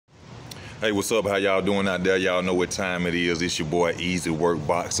Hey, what's up? How y'all doing out there? Y'all know what time it is. It's your boy Easy Work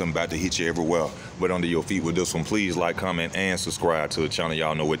Boxing, about to hit you everywhere but under your feet with this one. Please like, comment, and subscribe to the channel.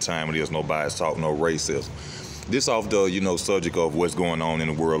 Y'all know what time it is. No bias talk, no racism. This off the subject of what's going on in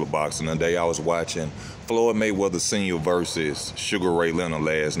the world of boxing. Today I was watching Floyd Mayweather Snr versus Sugar Ray Leonard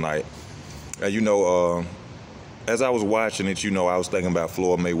last night. And as I was watching it, I was thinking about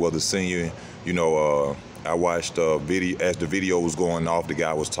Floyd Mayweather Snr. I watched a video. As the video was going off, the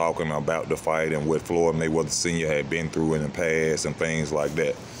guy was talking about the fight and what Floyd Mayweather Snr had been through in the past and things like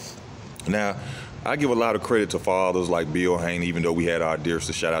that. Now, I give a lot of credit to fathers like Bill Haney, even though we had our dearest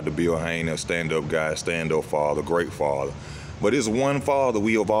to shout out to Bill Haney, a stand-up guy, stand-up father, great father. But it's one father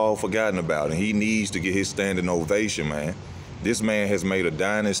we have all forgotten about, and he needs to get his standing ovation, man. This man has made a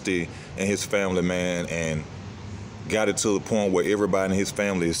dynasty in his family, man, and got it to the point where everybody in his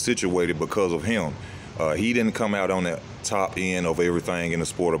family is situated because of him. He didn't come out on the top end of everything in the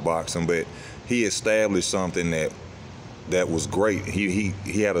sport of boxing, but he established something that was great. He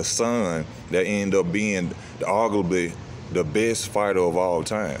had a son that ended up being arguably the best fighter of all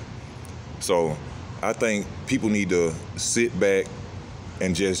time. So I think people need to sit back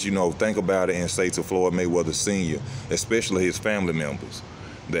and just, think about it and say to Floyd Mayweather Sr., especially his family members,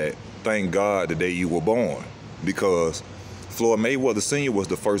 that thank God the day you were born, because Floyd Mayweather Sr. was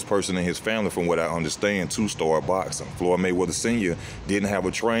the first person in his family, from what I understand, to start boxing. Floyd Mayweather Sr. didn't have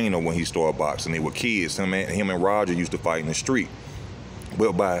a trainer when he started boxing. They were kids. Him and Roger used to fight in the street.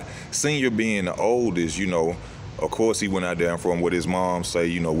 But by Sr. being the oldest, of course he went out there, and from what his mom say,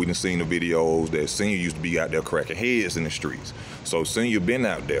 we done seen the videos that Sr. used to be out there cracking heads in the streets. So Sr. been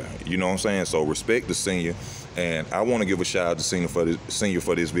out there, you know what I'm saying? So respect the Sr. And I want to give a shout out to Sr.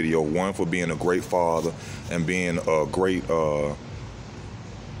 for this video. One, for being a great father and being a great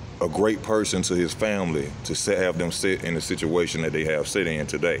person to his family, to have them sit in the situation that they have sit in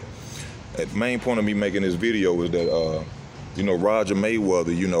today. The main point of me making this video is that Roger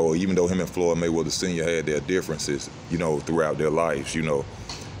Mayweather, even though him and Floyd Mayweather Sr. had their differences, throughout their lives, Floyd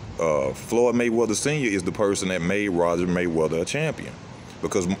Mayweather Sr. is the person that made Roger Mayweather a champion.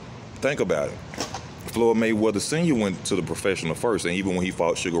 Because think about it. Floyd Mayweather Sr. went to the professional first, and even when he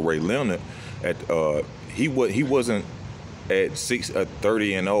fought Sugar Ray Leonard, he wasn't at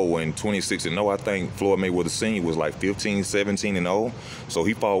 30-0 and 26-0. I think Floyd Mayweather Sr. was like 15, 17-0. So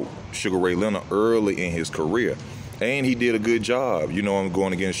he fought Sugar Ray Leonard early in his career, and he did a good job. I'm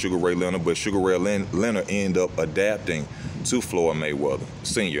going against Sugar Ray Leonard, but Sugar Ray Leonard ended up adapting to Floyd Mayweather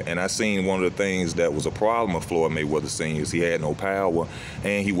Sr. And I seen one of the things that was a problem with Floyd Mayweather Sr. is he had no power,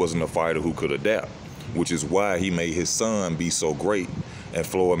 and he wasn't a fighter who could adapt, which is why he made his son be so great. And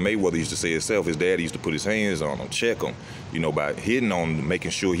Floyd Mayweather used to say himself, his daddy used to put his hands on him, check him, by hitting on him,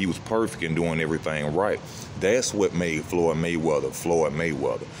 making sure he was perfect and doing everything right. That's what made Floyd Mayweather, Floyd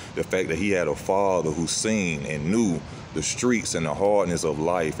Mayweather. The fact that he had a father who seen and knew the streets and the hardness of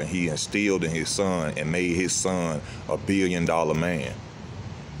life, and he instilled in his son and made his son a billion-dollar man.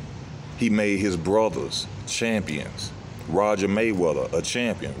 He made his brothers champions. Roger Mayweather, a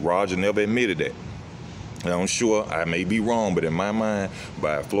champion. Roger never admitted that. Now, I'm sure I may be wrong, but in my mind,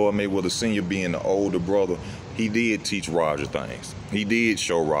 by Floyd Mayweather Sr. being the older brother, he did teach Roger things. He did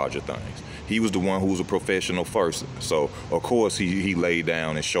show Roger things. He was the one who was a professional first. So, of course, he laid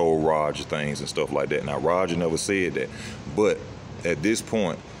down and showed Roger things and stuff like that. Now, Roger never said that. But at this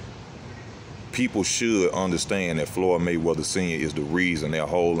point, people should understand that Floyd Mayweather Sr. is the reason their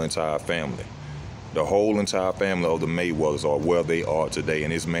whole entire family, the whole entire family of the Mayweathers are where they are today.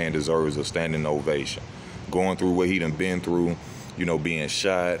 And this man deserves a standing ovation. Going through what he done been through, being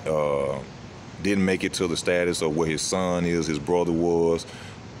shot, didn't make it to the status of where his son is, his brother was.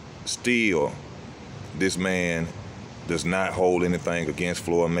 Still, this man does not hold anything against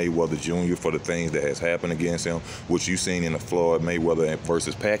Floyd Mayweather Jr. for the things that has happened against him, which you've seen in the Floyd Mayweather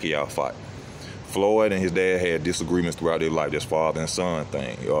versus Pacquiao fight. Floyd and his dad had disagreements throughout their life, this father and son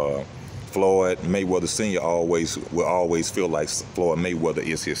thing. Floyd Mayweather Sr. will always feel like Floyd Mayweather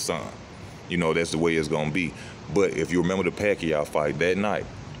is his son. That's the way it's going to be. But if you remember the Pacquiao fight that night,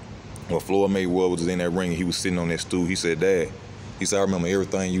 when Floyd Mayweather was in that ring, he was sitting on that stool. He said, "Dad," he said, "I remember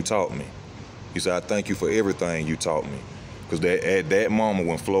everything you taught me." He said, "I thank you for everything you taught me." Because at that moment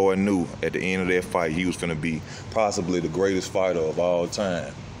when Floyd knew at the end of that fight he was going to be possibly the greatest fighter of all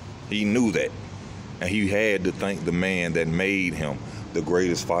time, he knew that. And he had to thank the man that made him the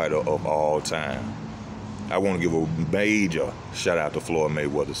greatest fighter of all time. I want to give a major shout out to Floyd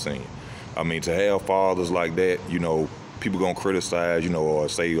Mayweather Sr. I mean, to have fathers like that, people gonna criticize, or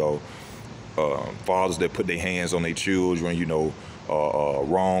say, fathers that put their hands on their children,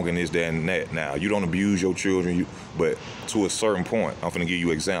 wrong and this, that, and that. Now, you don't abuse your children, but to a certain point, I'm gonna give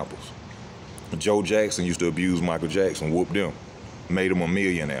you examples. Joe Jackson used to abuse Michael Jackson, whoop them, made him a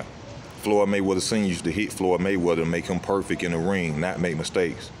millionaire. Floyd Mayweather Snr used to hit Floyd Mayweather to make him perfect in the ring, not make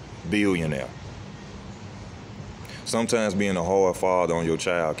mistakes. Billionaire. Sometimes being a hard father on your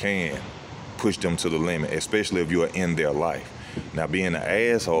child can push them to the limit, especially if you are in their life. Now, being an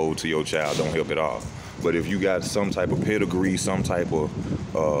asshole to your child don't help at all. But if you got some type of pedigree, some type of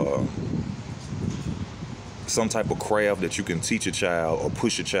craft that you can teach a child or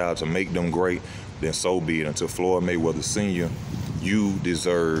push a child to make them great, then so be it. Until Floyd Mayweather Sr., you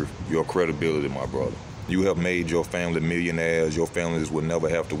deserve your credibility, my brother. You have made your family millionaires. Your families will never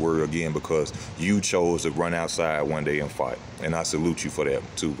have to worry again because you chose to run outside one day and fight. And I salute you for that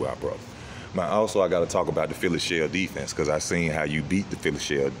too, my brother. Now, also, I got to talk about the Philly shell defense, because I seen how you beat the Philly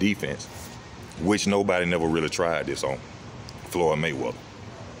shell defense, which nobody never really tried this on Floyd Mayweather.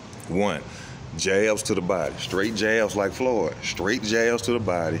 One, jabs to the body, straight jabs like Floyd, straight jabs to the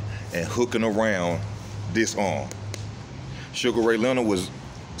body and hooking around this arm. Sugar Ray Leonard was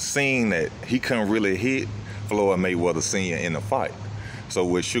seeing that he couldn't really hit Floyd Mayweather Sr. in the fight. So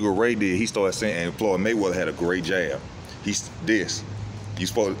what Sugar Ray did, he started saying, and Floyd Mayweather had a great jab.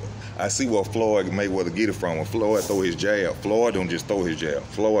 I see where Floyd Mayweather get it from. When Floyd throw his jab, Floyd don't just throw his jab.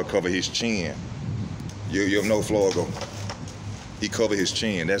 Floyd cover his chin. You ever know Floyd go? He cover his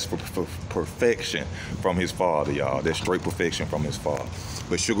chin. That's for perfection from his father, y'all. That's straight perfection from his father.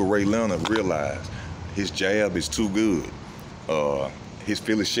 But Sugar Ray Leonard realized his jab is too good. His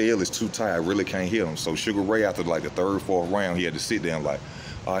Philly shell is too tight. I really can't hit him. So Sugar Ray, after like the third, fourth round, he had to sit there and like,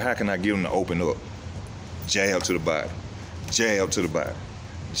 how can I get him to open up? Jab to the body. Jab to the body.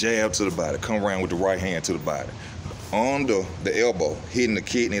 Jab to the body. Come around with the right hand to the body. Under the elbow, hitting the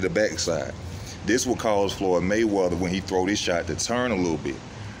kidney, the backside. This will cause Floyd Mayweather, when he throw this shot, to turn a little bit.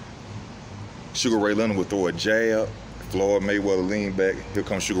 Sugar Ray Leonard would throw a jab. Floyd Mayweather lean back. Here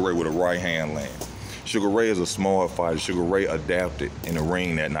comes Sugar Ray with a right hand land. Sugar Ray is a smart fighter. Sugar Ray adapted in the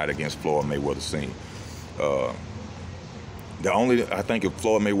ring that night against Floyd Mayweather Sr. I think if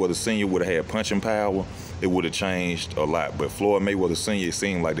Floyd Mayweather Sr. would have had punching power, it would have changed a lot. But Floyd Mayweather Sr., it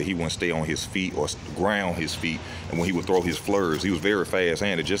seemed like that he wouldn't stay on his feet or ground his feet. And when he would throw his flurries, he was very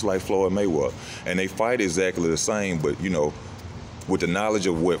fast-handed, just like Floyd Mayweather. And they fight exactly the same, but, you know, with the knowledge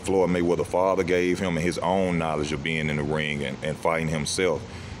of what Floyd Mayweather's father gave him and his own knowledge of being in the ring and fighting himself,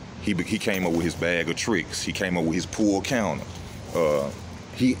 he came up with his bag of tricks. He came up with his pull counter.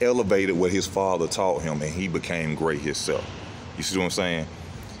 He elevated what his father taught him, and he became great himself. You see what I'm saying?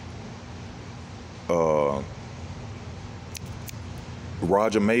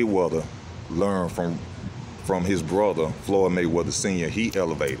 Roger Mayweather learned from his brother, Floyd Mayweather Sr. He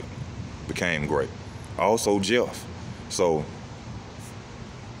elevated, became great. Also Jeff. So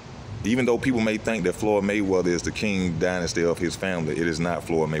even though people may think that Floyd Mayweather is the king dynasty of his family, it is not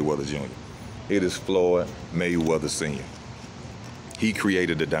Floyd Mayweather Jr. It is Floyd Mayweather Sr. He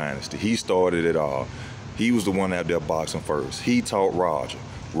created the dynasty. He started it all. He was the one out there boxing first. He taught Roger.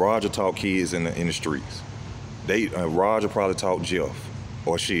 Roger taught kids in the streets. Roger probably taught Jeff.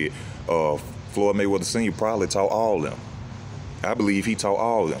 Or shit, Floyd Mayweather Sr. probably taught all of them. I believe he taught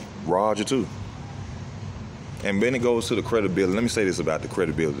all of them. Roger too. And then it goes to the credibility. Let me say this about the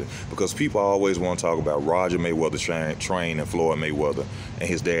credibility, because people always want to talk about Roger Mayweather training Floyd Mayweather and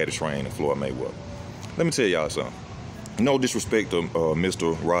his daddy training Floyd Mayweather. Let me tell y'all something. No disrespect to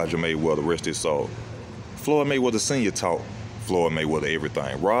Mr. Roger Mayweather, rest his soul. Floyd Mayweather Sr. taught Floyd Mayweather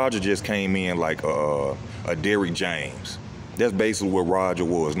everything. Roger just came in like a Derrick James. That's basically what Roger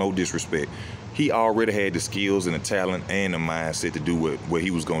was, no disrespect. He already had the skills and the talent and the mindset to do what he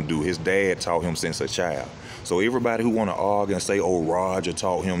was going to do. His dad taught him since a child. So everybody who want to argue and say, oh, Roger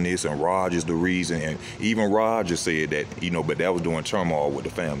taught him this and Roger's the reason, and even Roger said that, you know, but that was during turmoil with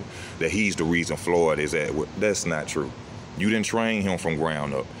the family, that he's the reason Floyd is at. That's not true. You didn't train him from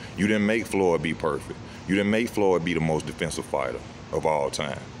ground up. You didn't make Floyd be perfect. You didn't make Floyd be the most defensive fighter of all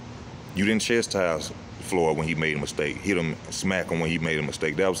time. You didn't chastise Floyd when he made a mistake, hit him, smack him when he made a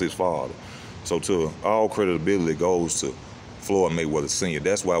mistake. That was his father. So to all credibility goes to Floyd Mayweather Sr.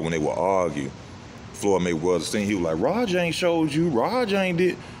 That's why when they would argue, Floyd Mayweather Sr., he was like, Roger ain't showed you, Roger ain't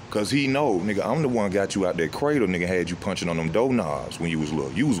did. Because he know, nigga, I'm the one got you out that cradle, nigga, had you punching on them doorknobs when you was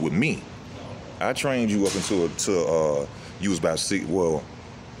little. You was with me. I trained you up until you was about six, well,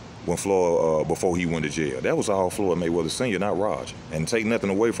 when Floyd, before he went to jail. That was all Floyd Mayweather Sr., not Roger. And take nothing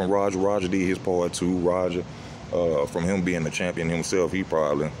away from Roger. Roger did his part too. Roger, from him being the champion himself, he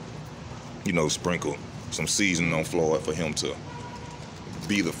probably, you know, sprinkled some seasoning on Floyd for him to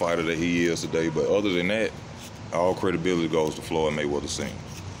be the fighter that he is today. But other than that, all credibility goes to Floyd Mayweather Sr.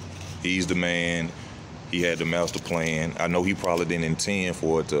 He's the man. He had the master plan. I know he probably didn't intend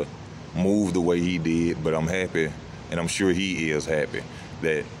for it to move the way he did, but I'm happy, and I'm sure he is happy,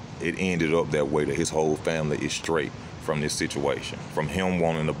 that it ended up that way, that his whole family is straight from this situation, from him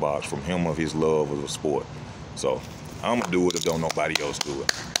wanting to box, from him of his love of the sport. So I'm gonna do it if don't nobody else do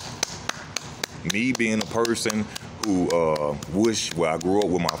it. Me being a person who I grew up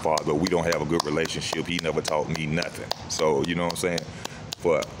with my father, but we don't have a good relationship. He never taught me nothing. So, you know what I'm saying?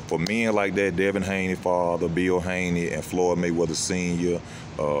 For men like that, Devin Haney father, Bill Haney, and Floyd Mayweather Snr,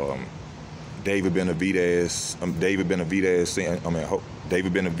 David Benavidez,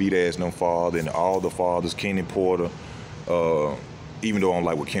 no father, and all the fathers, Kenny Porter. Even though I don't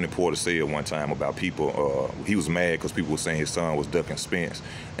like what Kenny Porter said one time about people, he was mad because people were saying his son was ducking Spence,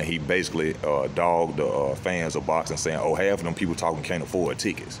 and he basically dogged the fans of boxing, saying, oh, half of them people talking can't afford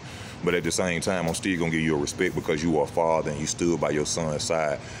tickets. But at the same time, I'm still gonna give you a respect because you are a father and you stood by your son's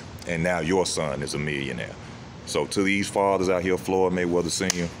side, and now your son is a millionaire. So to these fathers out here, Floyd Mayweather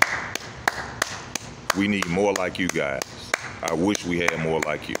Sr., we need more like you guys. I wish we had more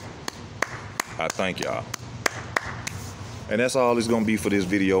like you. I thank y'all. And that's all it's gonna be for this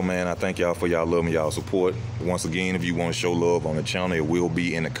video, man. I thank y'all for y'all love and y'all support. Once again, if you want to show love on the channel, it will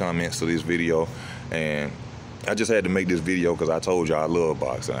be in the comments of this video. And I just had to make this video because I told y'all I love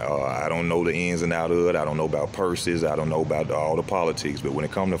boxing. I don't know the ins and outs of it. I don't know about purses. I don't know about all the politics. But when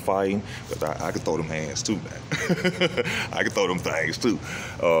it comes to fighting, because I can throw them hands too, man. I can throw them things too.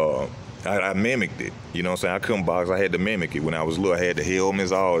 I mimicked it. You know what I'm saying? I couldn't box. I had to mimic it. When I was little, I had the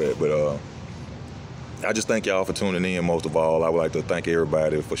helmets, all that. But I just thank y'all for tuning in. Most of all, I would like to thank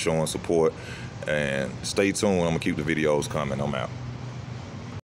everybody for showing support. And stay tuned. I'm going to keep the videos coming. I'm out.